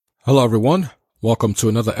Hello, everyone. Welcome to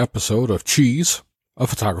another episode of Cheese, a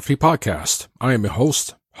photography podcast. I am your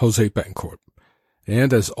host, Jose Betancourt.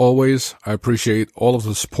 And as always, I appreciate all of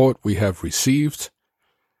the support we have received.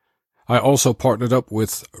 I also partnered up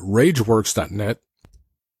with RageWorks.net.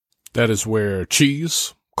 That is where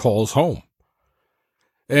Cheese calls home.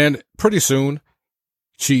 And pretty soon,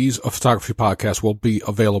 Cheese, a photography podcast will be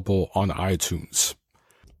available on iTunes.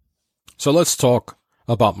 So let's talk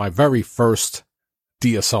about my very first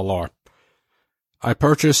DSLR. I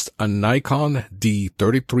purchased a Nikon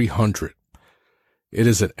D3300. It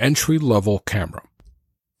is an entry-level camera.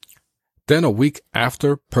 Then a week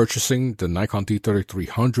after purchasing the Nikon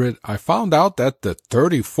D3300, I found out that the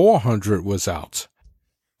 3400 was out.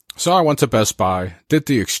 So I went to Best Buy, did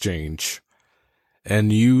the exchange,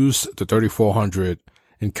 and used the 3400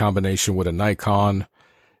 in combination with a Nikon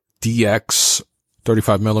DX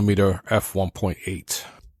 35mm f1.8.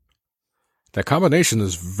 That combination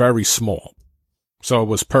is very small, so it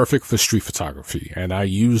was perfect for street photography, and I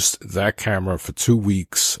used that camera for 2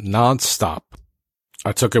 weeks nonstop.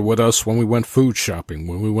 I took it with us when we went food shopping,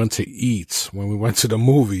 when we went to eat, when we went to the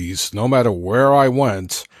movies. No matter where I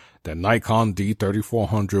went, the Nikon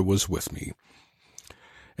D3400 was with me.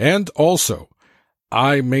 And also,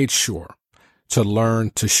 I made sure to learn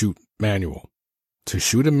to shoot manual. To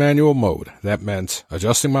shoot in manual mode, that meant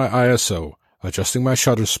adjusting my ISO, adjusting my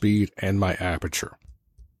shutter speed, and my aperture.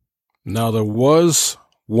 Now, there was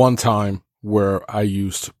one time where I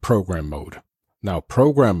used program mode. Now,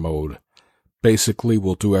 program mode basically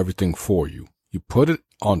will do everything for you. You put it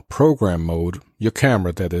on program mode, your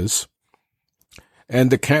camera that is,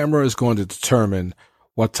 and the camera is going to determine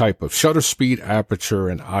what type of shutter speed, aperture,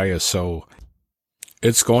 and ISO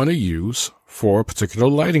it's going to use for a particular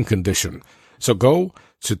lighting condition. So go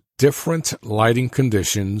to different lighting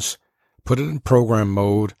conditions, put it in program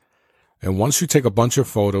mode, and once you take a bunch of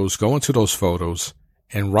photos, go into those photos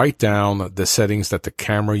and write down the settings that the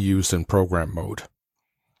camera used in program mode.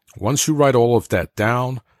 Once you write all of that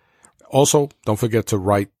down, also don't forget to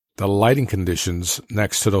write the lighting conditions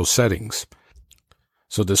next to those settings.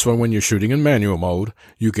 So this way, when you're shooting in manual mode,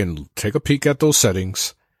 you can take a peek at those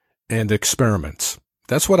settings and experiment.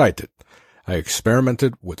 That's what I did. I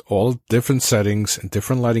experimented with all different settings and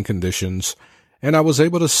different lighting conditions, and I was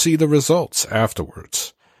able to see the results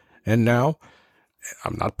afterwards. And now,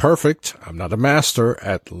 I'm not perfect. I'm not a master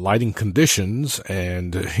at lighting conditions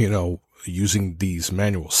and, using these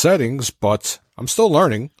manual settings, but I'm still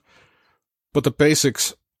learning. But the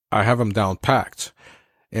basics, I have them down packed.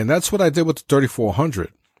 And that's what I did with the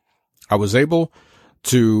 3400. I was able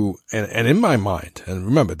to, and in my mind, and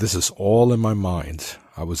remember, this is all in my mind,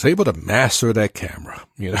 I was able to master that camera,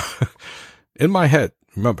 in my head.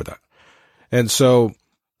 Remember that. And so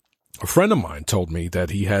a friend of mine told me that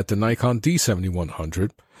he had the Nikon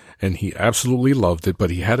D7100 and he absolutely loved it, but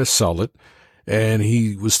he had to sell it. And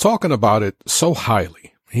he was talking about it so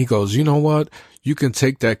highly. He goes, you know what? You can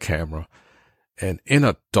take that camera and in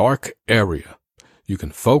a dark area, you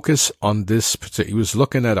can focus on this particular, he was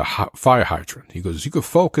looking at a fire hydrant. He goes, you could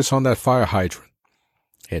focus on that fire hydrant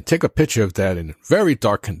and take a picture of that in very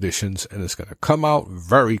dark conditions and it's going to come out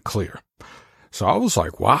very clear. So I was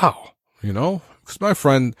like, wow, because my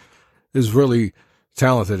friend is really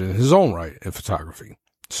talented in his own right in photography.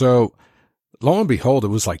 So lo and behold, it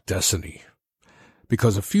was like destiny.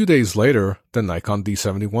 Because a few days later, the Nikon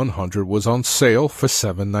D7100 was on sale for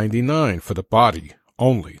 $799 for the body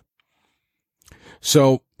only.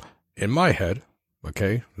 So in my head,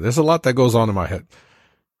 okay, there's a lot that goes on in my head.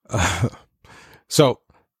 So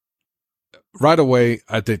right away,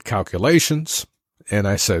 I did calculations and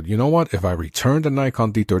I said, you know what? If I return the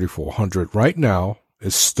Nikon D3400 right now,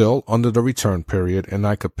 it's still under the return period and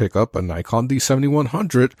I could pick up a Nikon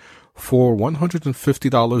D7100 for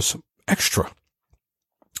 $150 extra.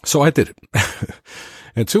 So I did it.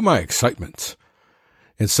 And to my excitement,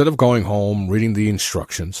 instead of going home, reading the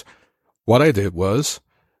instructions, what I did was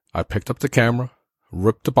I picked up the camera,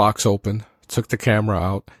 ripped the box open, took the camera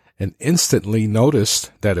out, and instantly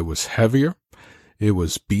noticed that it was heavier, it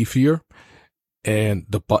was beefier, and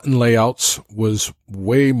the button layouts was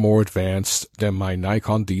way more advanced than my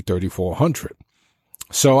Nikon D3400.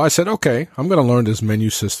 So I said, okay, I'm going to learn this menu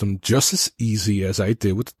system just as easy as I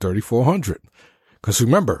did with the 3400. Because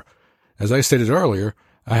remember, as I stated earlier,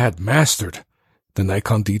 I had mastered the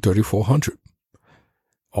Nikon D3400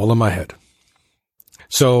 all in my head.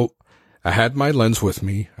 So I had my lens with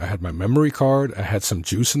me. I had my memory card. I had some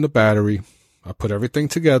juice in the battery. I put everything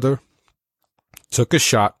together, took a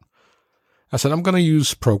shot. I said, I'm going to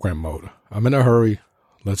use program mode. I'm in a hurry.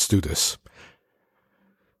 Let's do this.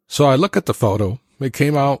 So I look at the photo. It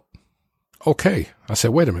came out okay. I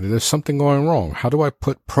said, wait a minute, there's something going wrong. How do I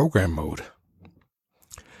put program mode?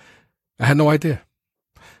 I had no idea.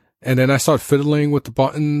 And then I started fiddling with the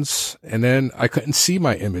buttons, and then I couldn't see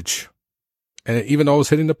my image. And even though I was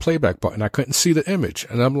hitting the playback button, I couldn't see the image.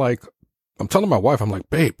 And I'm telling my wife, I'm like,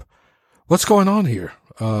 babe, what's going on here?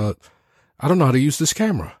 I don't know how to use this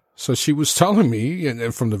camera. So she was telling me,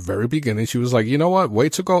 and from the very beginning, she was like, you know what?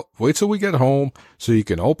 Wait till we get home so you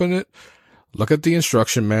can open it, look at the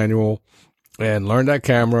instruction manual, and learn that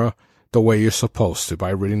camera the way you're supposed to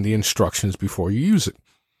by reading the instructions before you use it.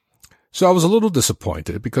 So I was a little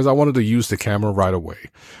disappointed because I wanted to use the camera right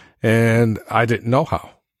away. And I didn't know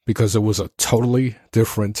how, because it was a totally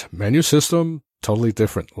different menu system, totally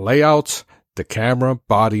different layout. The camera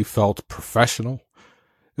body felt professional.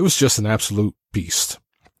 It was just an absolute beast.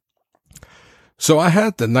 So I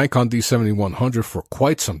had the Nikon D7100 for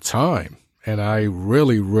quite some time, and I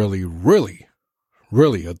really, really, really,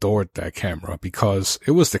 really adored that camera because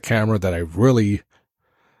it was the camera that I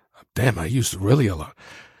used really a lot.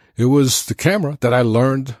 It was the camera that I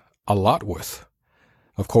learned a lot with.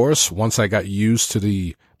 Of course, once I got used to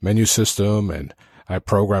the menu system and I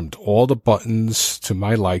programmed all the buttons to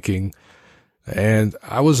my liking, and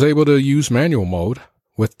I was able to use manual mode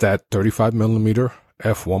with that 35mm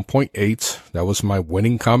f1.8. That was my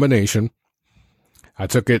winning combination. I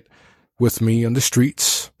took it with me on the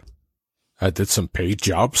streets. I did some paid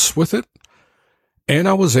jobs with it, and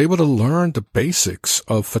I was able to learn the basics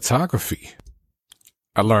of photography.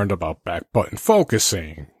 I learned about back button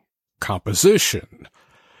focusing, composition,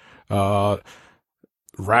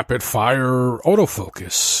 rapid fire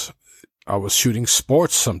autofocus. I was shooting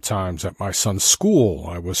sports sometimes at my son's school.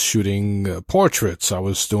 I was shooting portraits. I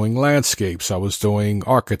was doing landscapes. I was doing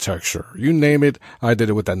architecture. You name it, I did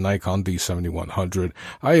it with that Nikon D7100.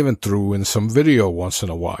 I even threw in some video once in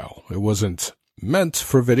a while. It wasn't meant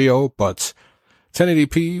for video, but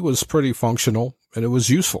 1080p was pretty functional and it was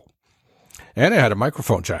useful. And it had a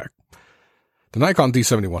microphone jack. The Nikon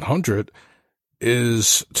D7100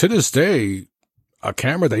 is, to this day, a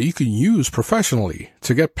camera that you can use professionally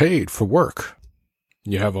to get paid for work.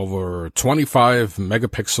 You have over 25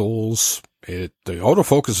 megapixels. The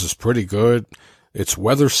autofocus is pretty good. It's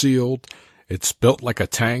weather sealed. It's built like a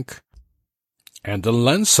tank. And the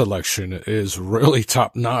lens selection is really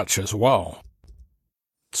top notch as well.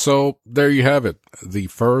 So there you have it. The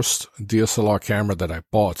first DSLR camera that I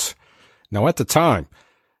bought. Now at the time,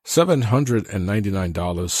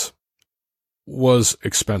 $799 was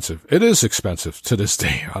expensive. It is expensive to this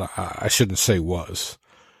day. I shouldn't say was.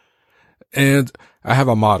 And I have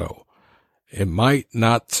a motto. It might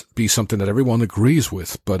not be something that everyone agrees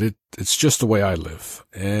with, but it's just the way I live.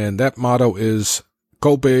 And that motto is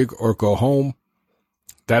go big or go home.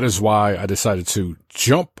 That is why I decided to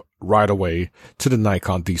jump right away to the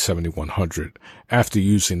Nikon D7100 after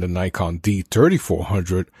using the Nikon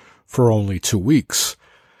D3400 for only 2 weeks.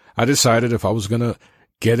 I decided if I was going to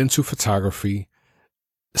get into photography,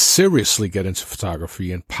 seriously get into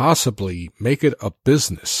photography, and possibly make it a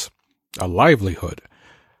business, a livelihood,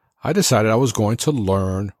 I decided I was going to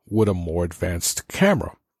learn with a more advanced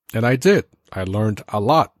camera. And I did. I learned a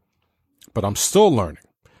lot, but I'm still learning.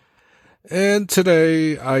 And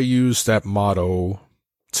today I use that motto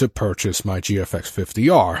to purchase my GFX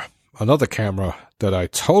 50R, another camera that I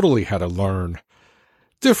totally had to learn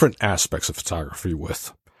different aspects of photography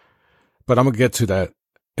with. But I'm going to get to that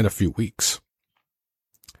in a few weeks.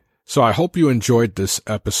 So I hope you enjoyed this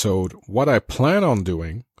episode. What I plan on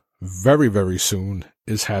doing very, very soon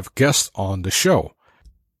is have guests on the show.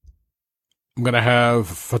 I'm going to have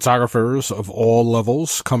photographers of all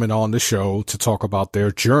levels coming on the show to talk about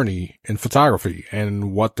their journey in photography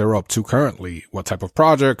and what they're up to currently, what type of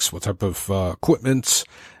projects, what type of equipment,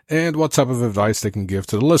 and what type of advice they can give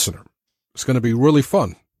to the listener. It's going to be really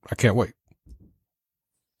fun. I can't wait.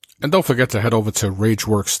 And don't forget to head over to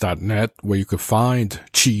rageworks.net where you can find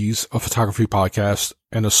Cheese, a photography podcast,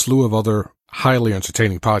 and a slew of other highly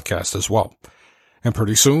entertaining podcasts as well. And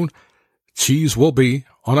pretty soon, Cheese will be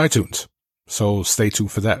on iTunes. So stay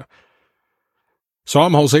tuned for that. So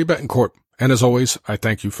I'm Jose Betancourt, and as always, I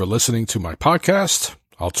thank you for listening to my podcast.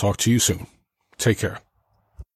 I'll talk to you soon. Take care.